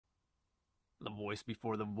The voice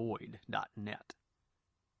before the Void.net.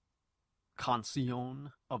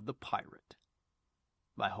 Cancion of the Pirate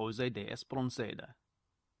by Jose de Espronceda.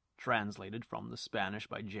 Translated from the Spanish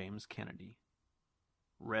by James Kennedy.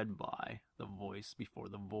 Read by the voice before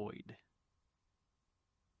the Void.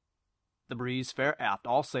 The breeze fair aft,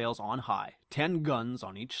 all sails on high, 10 guns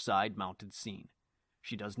on each side mounted seen.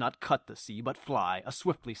 She does not cut the sea, but fly, a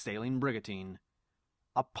swiftly sailing brigantine.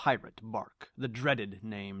 A pirate bark, the dreaded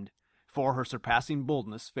named, for her surpassing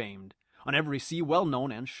boldness famed, on every sea well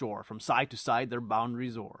known and shore, from side to side their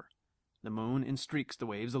boundaries o'er. The moon in streaks the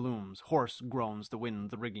waves illumes, hoarse groans the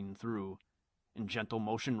wind the rigging through. In gentle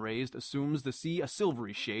motion raised assumes the sea a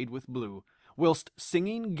silvery shade with blue, whilst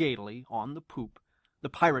singing gaily on the poop, the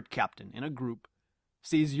pirate captain in a group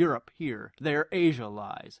sees Europe here, there Asia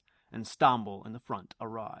lies, and Stamboul in the front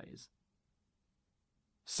arise.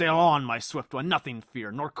 Sail on, my swift one, nothing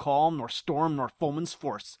fear, nor calm, nor storm, nor foeman's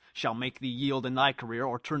force shall make thee yield in thy career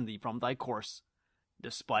or turn thee from thy course.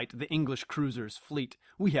 Despite the English cruisers' fleet,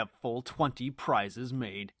 we have full 20 prizes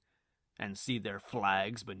made, and see their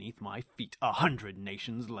flags beneath my feet, 100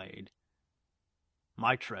 nations laid.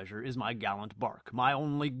 My treasure is my gallant bark, my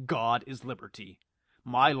only god is liberty.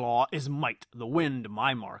 My law is might, the wind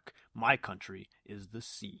my mark, my country is the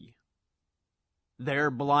sea.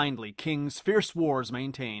 There blindly kings fierce wars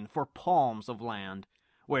maintain for palms of land,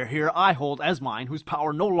 where here I hold as mine whose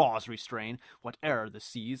power no laws restrain, whate'er the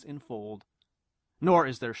seas enfold. Nor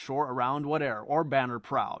is there shore around whate'er, or banner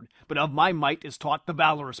proud, but of my might is taught the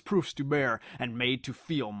valorous proofs to bear, and made to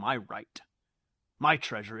feel my right. My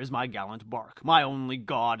treasure is my gallant bark, my only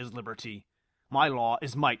god is liberty. My law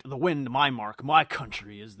is might, the wind my mark, my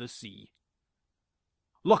country is the sea.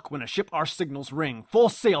 Look, when a ship our signals ring, full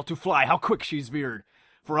sail to fly, how quick she's veered!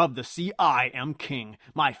 For of the sea I am king,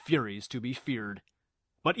 my furies to be feared.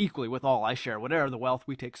 But equally with all I share, whate'er the wealth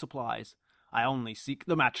we take supplies. I only seek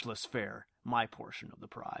the matchless fair, my portion of the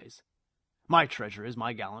prize. My treasure is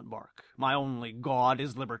my gallant bark, my only god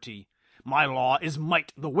is liberty. My law is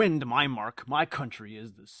might, the wind my mark, my country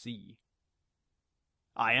is the sea.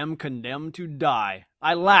 I am condemned to die.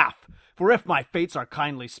 I laugh, for if my fates are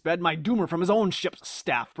kindly sped, my doomer from his own ship's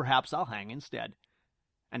staff perhaps I'll hang instead.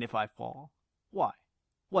 And if I fall, why,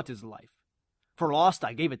 what is life? For lost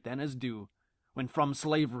I gave it then as due, when from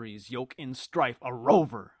slavery's yoke in strife a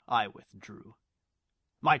rover I withdrew.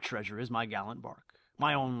 My treasure is my gallant bark,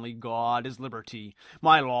 my only god is liberty.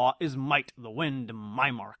 My law is might, the wind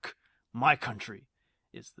my mark, my country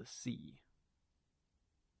is the sea.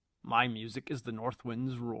 My music is the north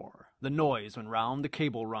wind's roar, the noise when round the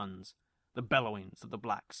cable runs, the bellowings of the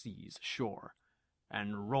black sea's shore,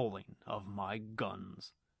 and rolling of my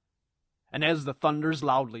guns. And as the thunders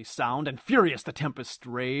loudly sound, and furious the tempests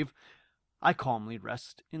rave, I calmly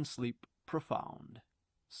rest in sleep profound,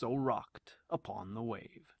 so rocked upon the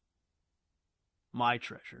wave. My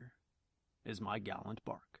treasure is my gallant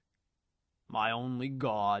bark, my only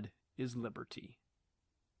god is liberty.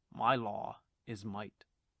 My law is might,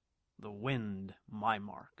 the wind my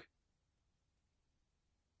mark,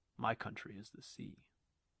 my country is the sea.